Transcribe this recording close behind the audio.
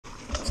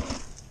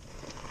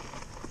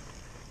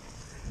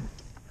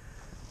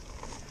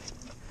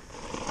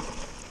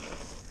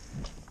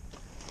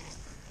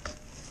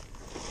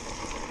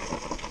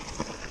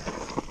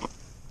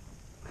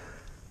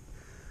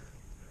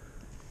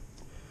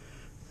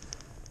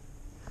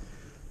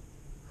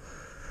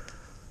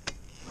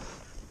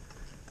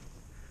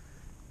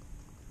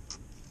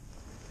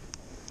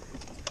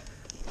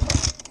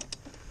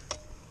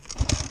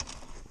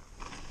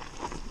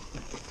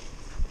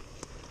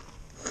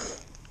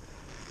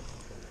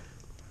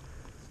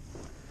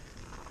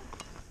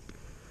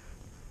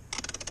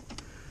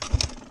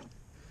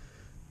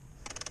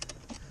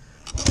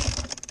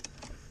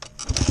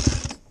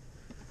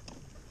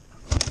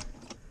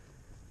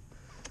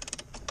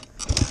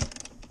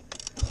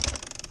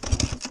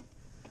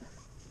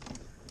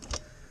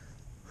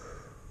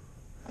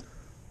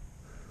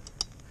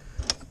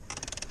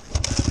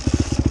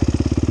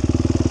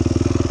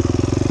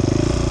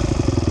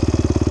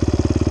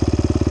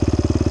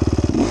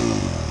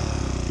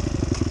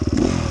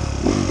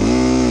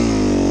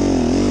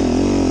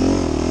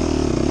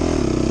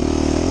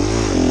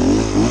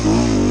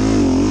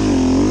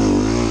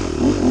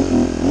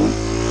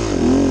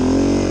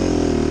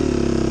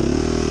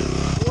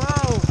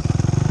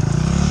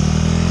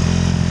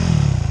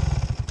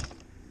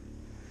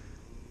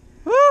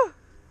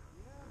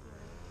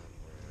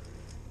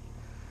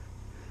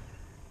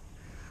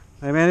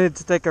I may need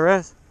to take a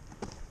rest.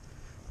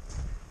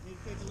 Need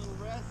to take a little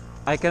rest?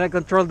 I cannot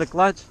control the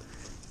clutch.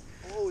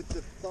 Oh, it's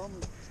a thumb.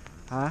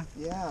 Huh?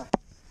 Yeah.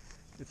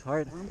 It's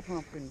hard. Arm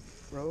pumping,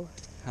 bro.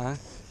 Huh?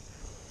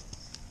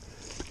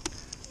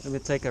 Let me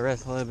take a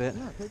rest a little bit.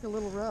 Yeah, take a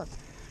little rest.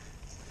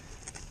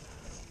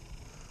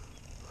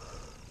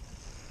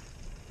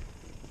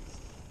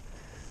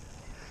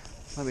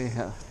 Let me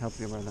help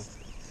you, brother.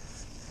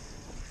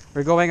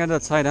 We're going on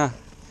that side, huh?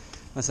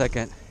 A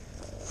second.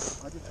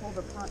 I just hold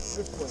the front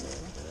this way.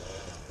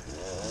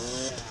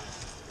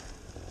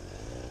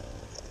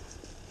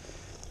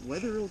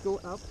 Whether it'll go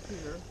up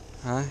here.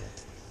 Huh?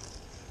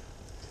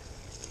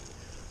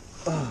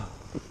 Oh.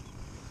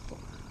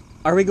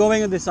 Are we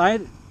going on this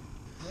side?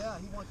 Yeah,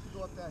 he wants to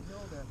go up that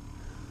hill there.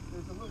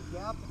 There's a little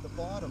gap at the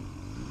bottom.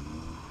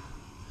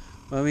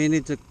 Well, we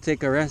need to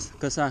take a rest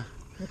because I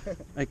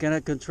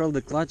cannot control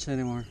the clutch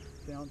anymore.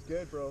 Sounds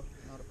good, bro.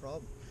 Not a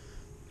problem.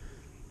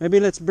 Maybe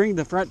let's bring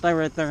the front tire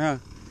right there, huh?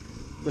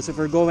 Because if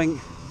we're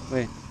going...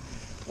 Wait.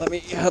 Let me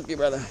help you,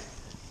 brother.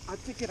 I'm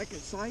thinking I can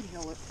side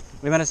hill it.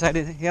 We want to side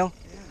it hill?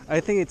 Yeah. I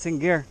think it's in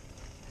gear.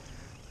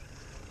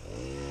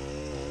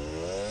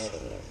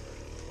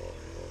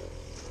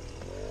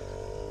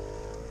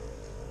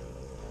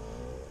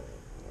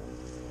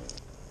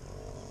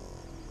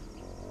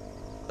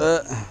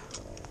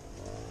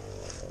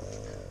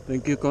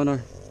 Thank you,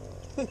 Connor.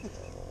 Oh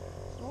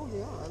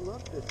yeah, I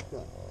love this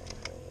stuff.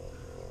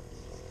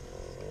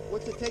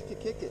 What's it take to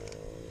kick it?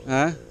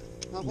 Huh?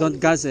 How hard Don't is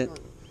gas to it.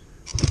 start?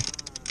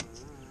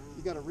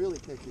 You gotta really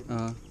kick it.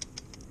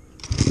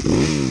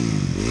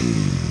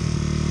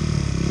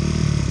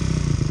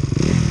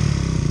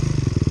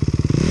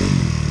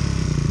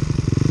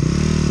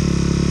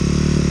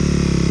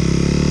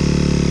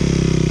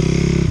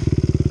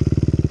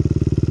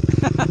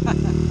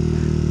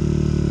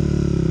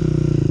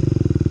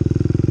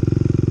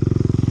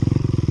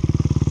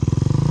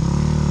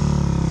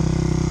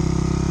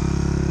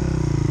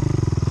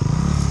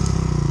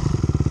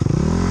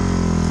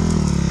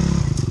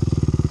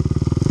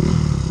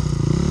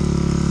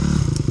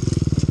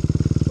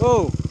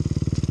 Oh,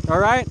 all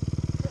right.